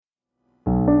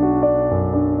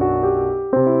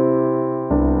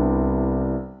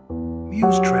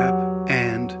Mousetrap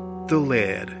and the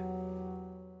Laird.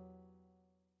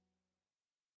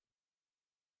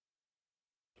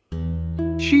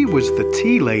 She was the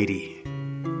tea lady.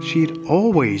 She'd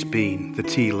always been the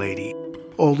tea lady,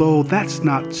 although that's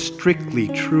not strictly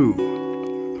true.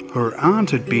 Her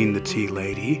aunt had been the tea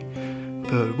lady,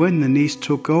 but when the niece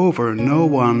took over, no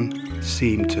one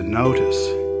seemed to notice.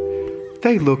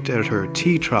 They looked at her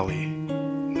tea trolley,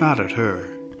 not at her.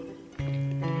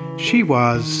 She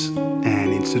was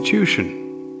an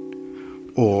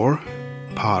institution, or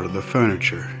part of the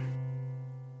furniture.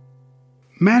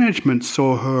 Management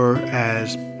saw her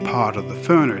as part of the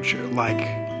furniture, like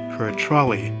her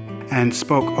trolley, and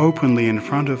spoke openly in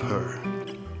front of her,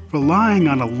 relying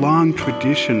on a long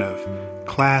tradition of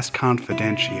class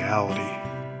confidentiality.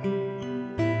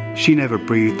 She never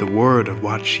breathed a word of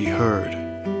what she heard.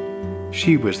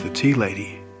 She was the tea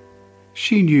lady.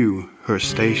 She knew her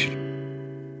station.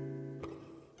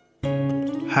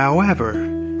 However,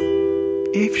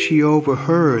 if she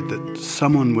overheard that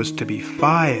someone was to be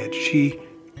fired, she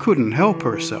couldn't help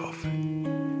herself.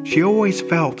 She always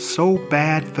felt so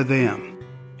bad for them.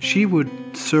 She would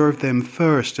serve them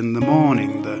first in the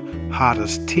morning the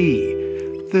hottest tea,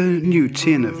 the new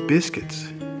tin of biscuits.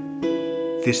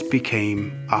 This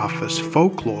became office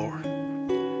folklore.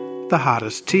 The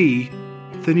hottest tea,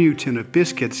 the new tin of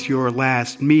biscuits, your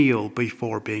last meal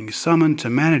before being summoned to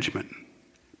management,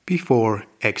 before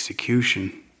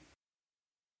execution.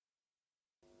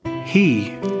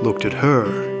 He looked at her,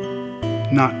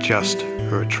 not just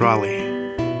her trolley.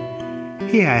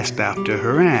 He asked after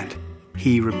her aunt.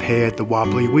 He repaired the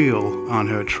wobbly wheel on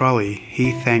her trolley.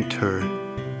 He thanked her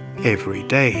every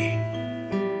day.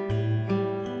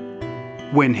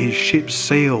 When his ship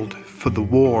sailed for the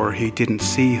war, he didn't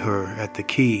see her at the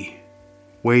quay,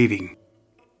 waving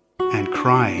and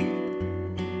crying.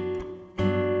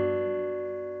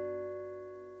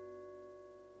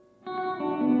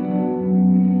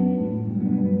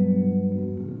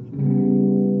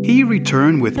 He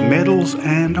returned with medals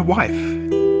and a wife,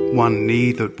 one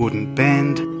knee that wouldn't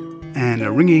bend, and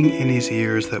a ringing in his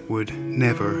ears that would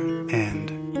never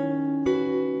end.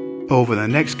 Over the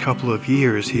next couple of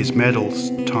years, his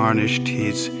medals tarnished,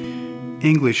 his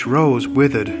English rose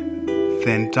withered,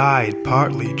 then died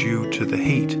partly due to the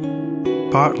heat,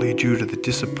 partly due to the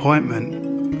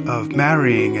disappointment of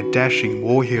marrying a dashing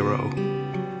war hero,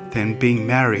 then being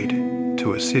married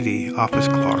to a city office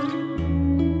clerk.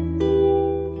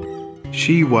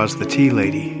 She was the tea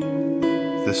lady,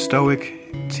 the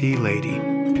stoic tea lady.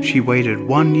 She waited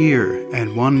 1 year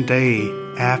and 1 day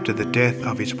after the death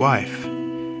of his wife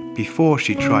before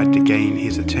she tried to gain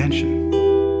his attention.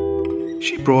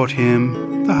 She brought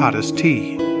him the hottest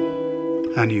tea,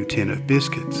 a new tin of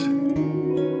biscuits.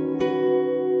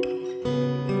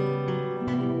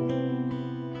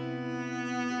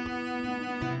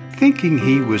 Thinking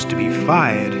he was to be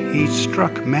fired, he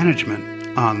struck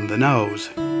management on the nose,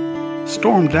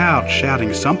 stormed out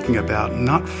shouting something about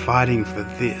not fighting for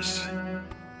this,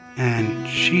 and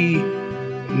she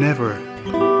never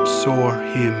saw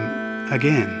him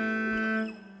again.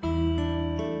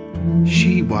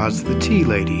 She was the tea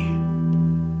lady.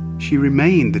 She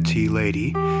remained the tea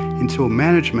lady until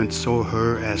management saw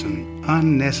her as an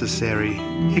unnecessary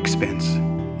expense.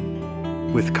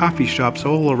 With coffee shops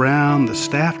all around, the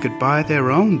staff could buy their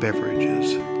own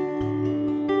beverages.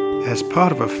 As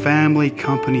part of a family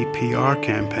company PR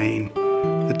campaign,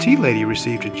 the tea lady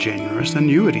received a generous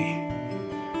annuity.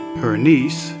 Her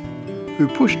niece, who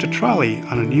pushed a trolley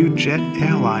on a new jet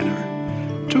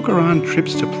airliner, took her on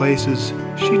trips to places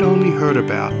she'd only heard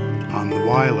about on the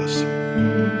wireless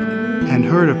and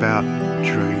heard about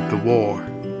during the war.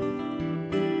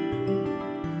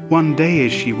 One day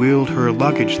as she wheeled her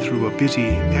luggage through a busy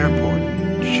airport,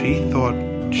 she thought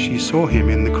she saw him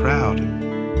in the crowd,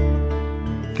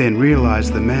 then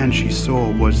realized the man she saw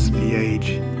was the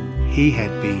age he had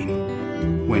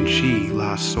been when she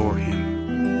last saw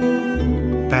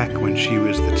him, back when she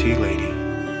was the tea lady.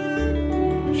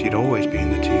 She'd always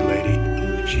been the tea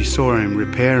lady. She saw him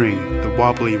repairing the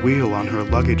wobbly wheel on her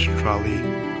luggage trolley.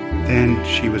 Then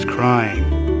she was crying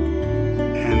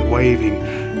and waving,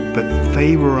 but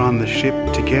they were on the ship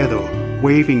together,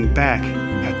 waving back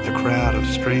at the crowd of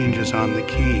strangers on the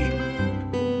quay.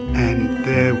 And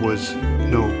there was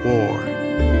no war,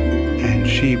 and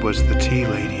she was the tea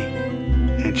lady,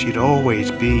 and she'd always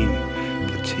been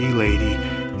the tea lady,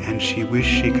 and she wished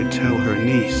she could tell her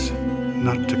niece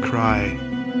not to cry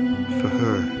for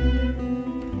her.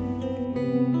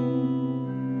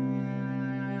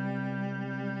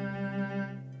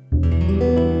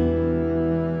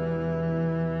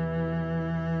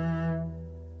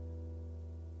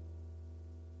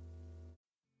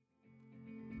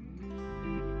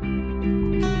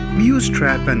 News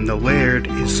Trap and the Laird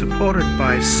is supported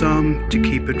by some to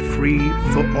keep it free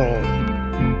for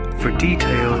all. For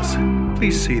details,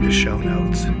 please see the show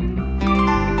notes.